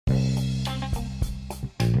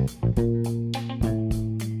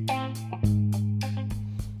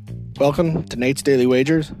Welcome to Nate's Daily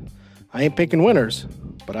Wagers. I ain't picking winners,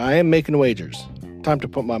 but I am making wagers. Time to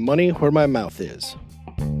put my money where my mouth is.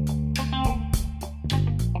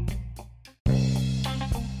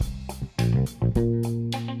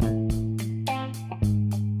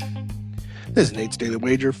 This is Nate's Daily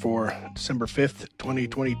Wager for December 5th,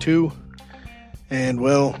 2022. And,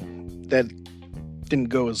 well, that didn't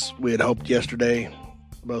go as we had hoped yesterday.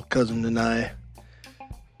 Both Cousin and I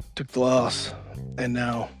took the loss. And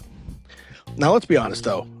now let's be honest,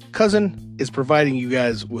 though. Cousin is providing you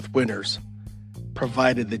guys with winners,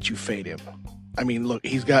 provided that you fade him. I mean, look,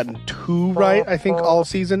 he's gotten 2 right, I think, all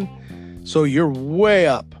season. So you're way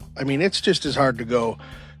up. I mean, it's just as hard to go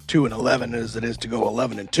 2-11 as it is to go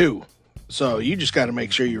 11-2. So you just got to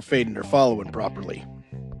make sure you're fading or following properly.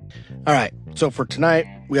 All right, so for tonight,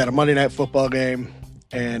 we got a Monday Night Football game,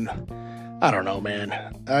 and I don't know, man.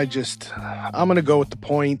 I'm going to go with the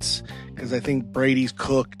points because I think Brady's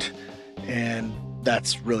cooked, and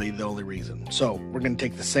that's really the only reason. So we're going to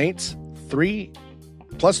take the Saints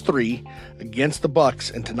 3+3 against the Bucks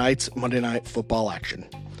in tonight's Monday Night Football action.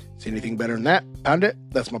 See anything better than that? Pound it.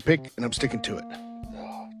 That's my pick, and I'm sticking to it.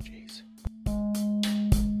 Oh, jeez.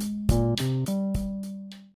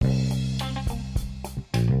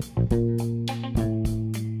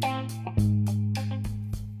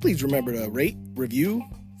 Please remember to rate, review,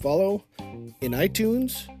 follow in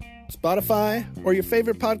iTunes, Spotify, or your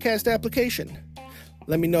favorite podcast application.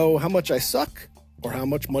 Let me know how much I suck or how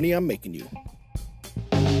much money I'm making you.